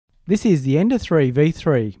This is the ENDER 3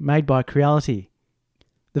 V3 made by Creality.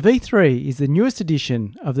 The V3 is the newest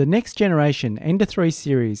edition of the next generation ENDER 3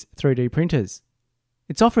 series 3D printers.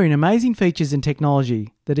 It's offering amazing features and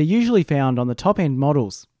technology that are usually found on the top-end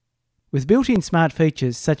models. With built-in smart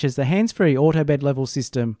features such as the hands-free auto bed level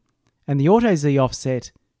system and the Auto Z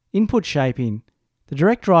offset, input shaping, the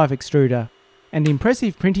direct drive extruder, and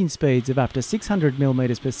impressive printing speeds of up to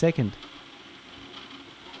 600mm per second.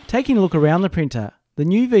 Taking a look around the printer, the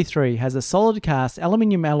new V3 has a solid cast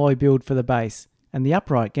aluminium alloy build for the base and the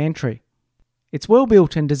upright gantry. It's well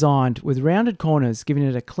built and designed with rounded corners, giving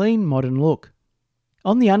it a clean, modern look.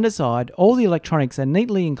 On the underside, all the electronics are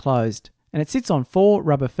neatly enclosed and it sits on 4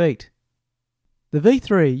 rubber feet. The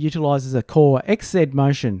V3 utilises a core XZ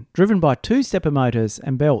motion driven by 2 stepper motors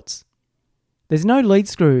and belts. There's no lead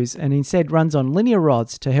screws and instead runs on linear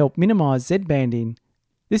rods to help minimise Z banding.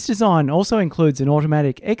 This design also includes an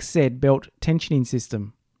automatic XZ belt tensioning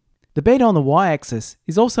system. The bed on the Y-axis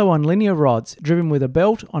is also on linear rods driven with a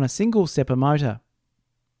belt on a single stepper motor.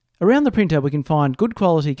 Around the printer we can find good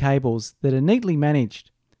quality cables that are neatly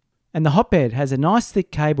managed, and the hotbed has a nice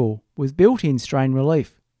thick cable with built-in strain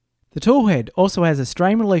relief. The toolhead also has a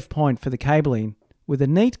strain relief point for the cabling with a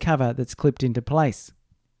neat cover that's clipped into place.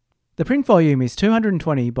 The print volume is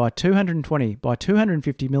 220 by 220 by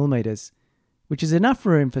 250mm, which is enough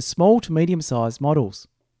room for small to medium-sized models.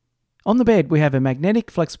 On the bed we have a magnetic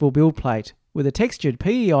flexible build plate with a textured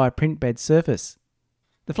PEI print bed surface.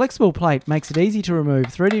 The flexible plate makes it easy to remove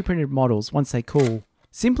 3D printed models once they cool,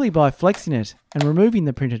 simply by flexing it and removing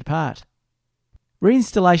the printed part.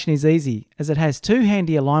 Reinstallation is easy as it has 2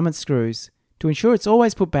 handy alignment screws to ensure it's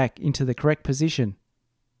always put back into the correct position.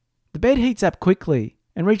 The bed heats up quickly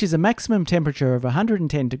and reaches a maximum temperature of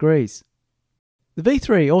 110 degrees. The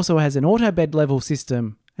V3 also has an auto bed level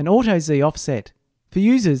system and Auto Z offset. For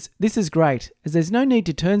users, this is great as there's no need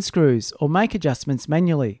to turn screws or make adjustments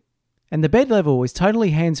manually, and the bed level is totally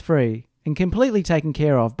hands-free and completely taken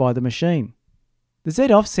care of by the machine. The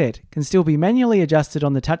Z offset can still be manually adjusted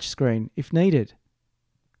on the touchscreen if needed.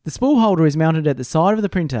 The spool holder is mounted at the side of the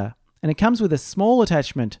printer and it comes with a small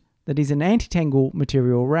attachment that is an anti-tangle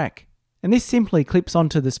material rack, and this simply clips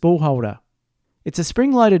onto the spool holder. It's a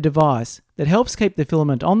spring-loaded device that helps keep the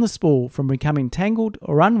filament on the spool from becoming tangled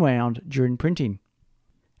or unwound during printing.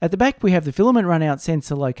 At the back we have the filament run-out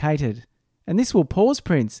sensor located, and this will pause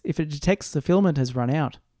prints if it detects the filament has run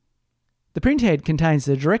out. The print head contains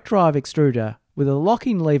the direct drive extruder with a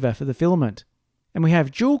locking lever for the filament, and we have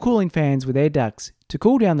dual cooling fans with air ducts to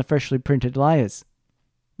cool down the freshly printed layers.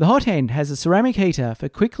 The hot end has a ceramic heater for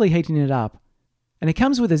quickly heating it up, and it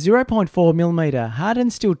comes with a 0.4mm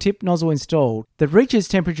hardened steel tip nozzle installed that reaches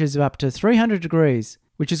temperatures of up to 300 degrees,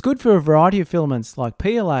 which is good for a variety of filaments like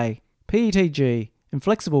PLA, PETG, and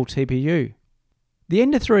flexible TPU. The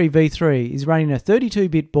ENDER 3 V3 is running a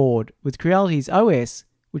 32-bit board with Creality's OS,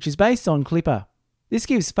 which is based on Klipper. This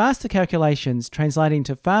gives faster calculations translating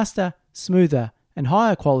to faster, smoother, and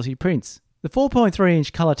higher quality prints. The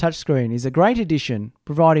 4.3-inch colour touchscreen is a great addition,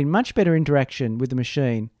 providing much better interaction with the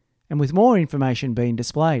machine and with more information being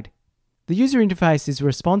displayed. The user interface is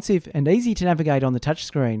responsive and easy to navigate on the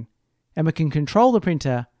touchscreen, and we can control the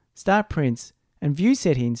printer, start prints, and view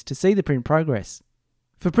settings to see the print progress.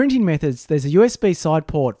 For printing methods, there's a USB side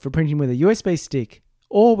port for printing with a USB stick,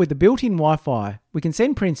 or with the built-in Wi-Fi, we can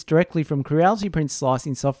send prints directly from Creality print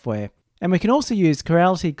slicing software, and we can also use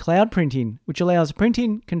Creality Cloud Printing, which allows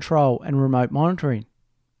printing, control, and remote monitoring.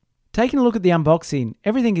 Taking a look at the unboxing,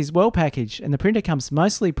 everything is well packaged and the printer comes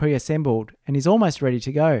mostly pre-assembled and is almost ready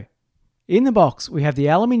to go. In the box we have the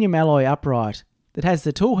aluminium alloy upright that has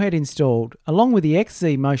the tool head installed along with the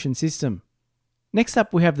XZ motion system. Next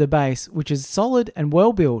up we have the base, which is solid and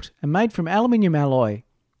well built and made from aluminium alloy,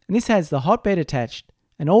 and this has the hot bed attached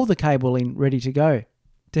and all the cabling ready to go.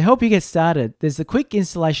 To help you get started, there's the quick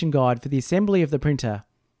installation guide for the assembly of the printer,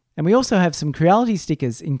 and we also have some Creality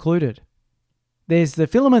stickers included. There's the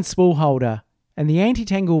filament spool holder and the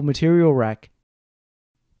anti-tangle material rack,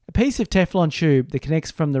 a piece of Teflon tube that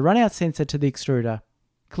connects from the run-out sensor to the extruder,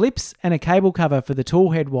 clips and a cable cover for the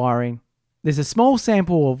tool head wiring. There's a small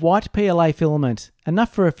sample of white PLA filament,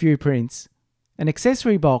 enough for a few prints, an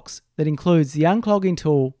accessory box that includes the unclogging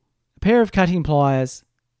tool, a pair of cutting pliers,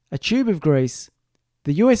 a tube of grease,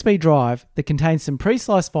 the USB drive that contains some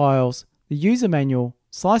pre-sliced files, the user manual,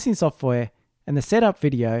 slicing software, and the setup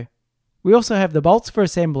video. We also have the bolts for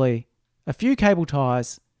assembly, a few cable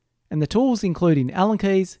ties, and the tools including Allen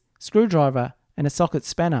keys, screwdriver, and a socket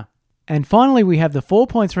spanner. And finally we have the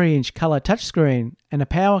 4.3-inch colour touchscreen and a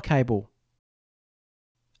power cable.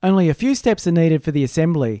 Only a few steps are needed for the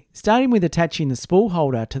assembly, starting with attaching the spool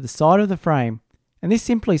holder to the side of the frame and this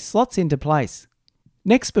simply slots into place.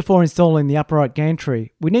 Next, before installing the upright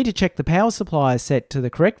gantry, we need to check the power supply is set to the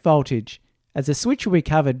correct voltage, as the switch will be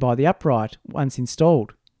covered by the upright once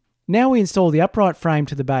installed. Now we install the upright frame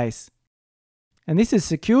to the base, and this is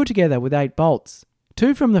secured together with 8 bolts,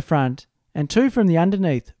 2 from the front and 2 from the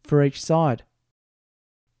underneath for each side.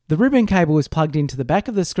 The ribbon cable is plugged into the back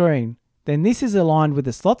of the screen, then this is aligned with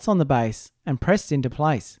the slots on the base and pressed into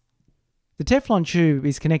place. The Teflon tube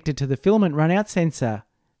is connected to the filament runout sensor,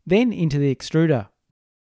 then into the extruder.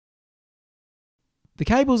 The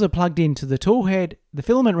cables are plugged into the tool head, the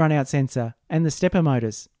filament runout sensor, and the stepper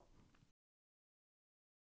motors.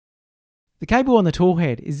 The cable on the tool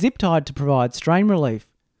head is zip tied to provide strain relief,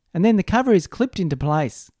 and then the cover is clipped into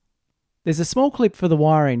place. There's a small clip for the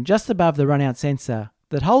wiring just above the runout sensor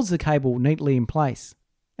that holds the cable neatly in place.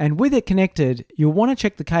 And with it connected, you'll want to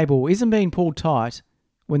check the cable isn't being pulled tight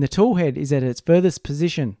when the tool head is at its furthest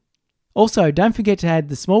position. Also, don't forget to add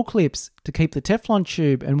the small clips to keep the Teflon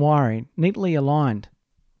tube and wiring neatly aligned.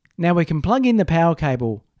 Now we can plug in the power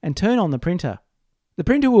cable and turn on the printer. The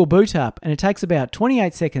printer will boot up and it takes about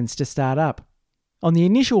 28 seconds to start up. On the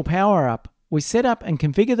initial power up, we set up and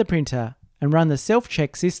configure the printer and run the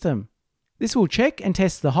self-check system. This will check and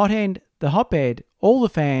test the hot end, the hotbed, all the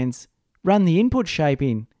fans, run the input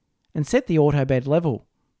shaping, and set the auto bed level.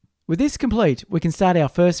 With this complete, we can start our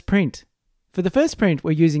first print. For the first print,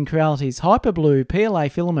 we're using Creality's Hyper Blue PLA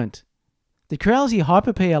filament. The Creality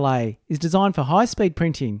Hyper PLA is designed for high-speed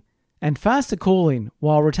printing and faster cooling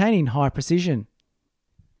while retaining high precision.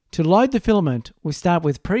 To load the filament, we start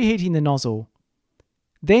with preheating the nozzle,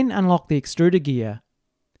 then unlock the extruder gear,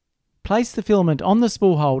 place the filament on the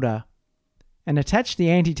spool holder, and attach the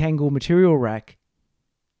anti-tangle material rack.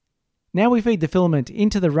 Now we feed the filament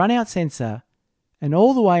into the runout sensor and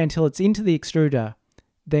all the way until it's into the extruder,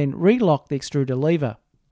 then relock the extruder lever.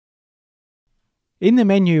 In the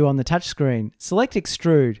menu on the touchscreen, select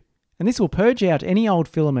Extrude, and this will purge out any old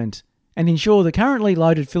filament and ensure the currently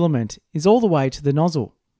loaded filament is all the way to the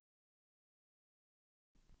nozzle.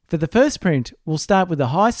 For the first print, we'll start with a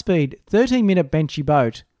high-speed 13-minute benchy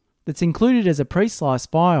boat that's included as a pre-slice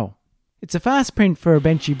file. It's a fast print for a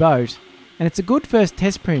benchy boat, and it's a good first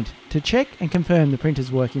test print to check and confirm the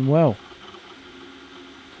printer's working well.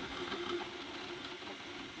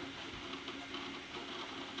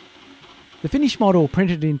 The finished model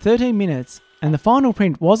printed in 13 minutes, and the final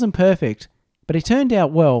print wasn't perfect, but it turned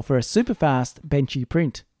out well for a super fast benchy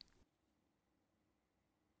print.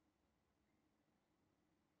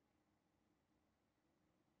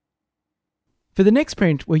 For the next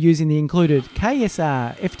print, we're using the included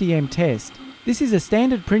KSR FDM test. This is a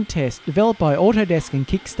standard print test developed by Autodesk and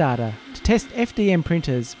Kickstarter to test FDM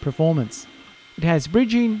printers' performance. It has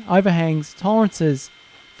bridging, overhangs, tolerances,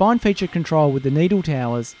 fine feature control with the needle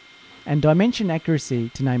towers, and dimension accuracy,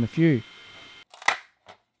 to name a few.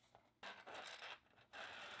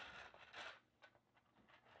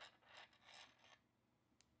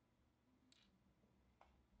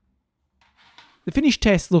 The finished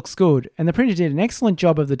test looks good, and the printer did an excellent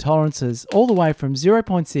job of the tolerances all the way from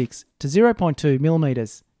 0.6 to 0.2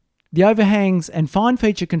 mm. The overhangs and fine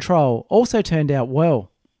feature control also turned out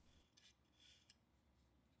well.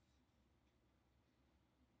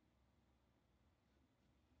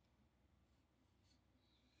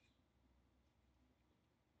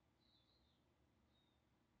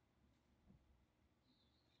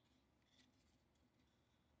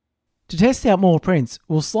 To test out more prints,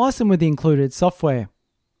 we'll slice them with the included software.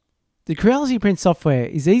 The Creality print software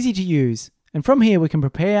is easy to use, and from here we can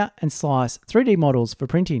prepare and slice 3D models for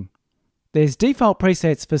printing. There's default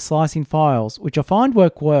presets for slicing files, which I find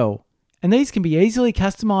work well, and these can be easily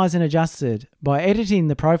customized and adjusted by editing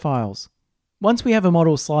the profiles. Once we have a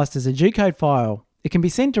model sliced as a G-code file, it can be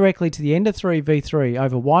sent directly to the ENDER 3 v3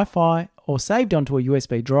 over Wi-Fi or saved onto a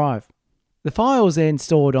USB drive. The file is then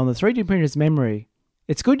stored on the 3D printer's memory.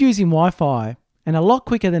 It's good using Wi-Fi and a lot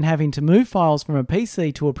quicker than having to move files from a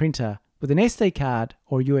PC to a printer with an SD card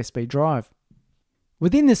or USB drive.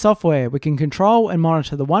 Within the software, we can control and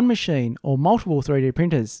monitor the one machine or multiple 3D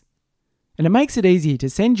printers. And it makes it easy to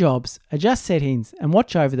send jobs, adjust settings, and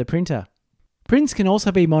watch over the printer. Prints can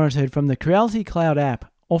also be monitored from the Creality Cloud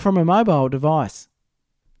app or from a mobile device.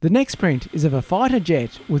 The next print is of a fighter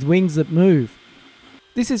jet with wings that move.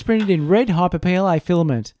 This is printed in red Hyper PLA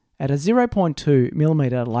filament at a 0.2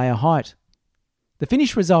 mm layer height. The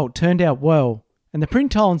finished result turned out well, and the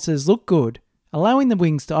print tolerances look good, allowing the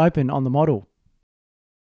wings to open on the model.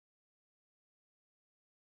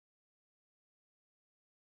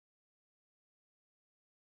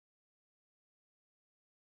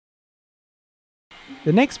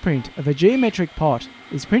 The next print of a geometric pot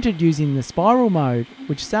is printed using the spiral mode,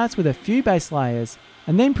 which starts with a few base layers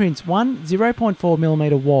and then prints one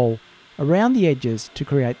 0.4mm wall around the edges to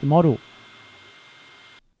create the model.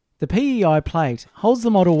 The PEI plate holds the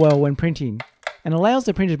model well when printing and allows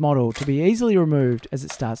the printed model to be easily removed as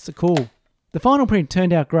it starts to cool. The final print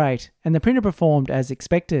turned out great and the printer performed as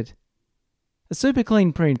expected. A super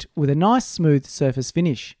clean print with a nice smooth surface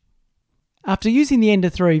finish. After using the ENDER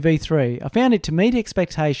 3 V3, I found it to meet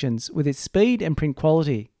expectations with its speed and print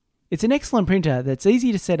quality. It's an excellent printer that's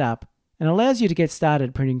easy to set up and allows you to get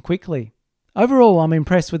started printing quickly. Overall, I'm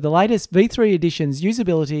impressed with the latest V3 edition's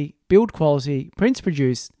usability, build quality, prints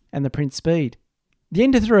produced, and the print speed. The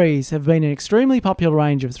ENDER 3s have been an extremely popular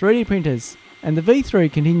range of 3D printers, and the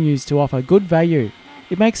V3 continues to offer good value.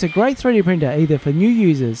 It makes a great 3D printer either for new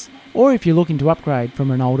users or if you're looking to upgrade from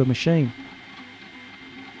an older machine.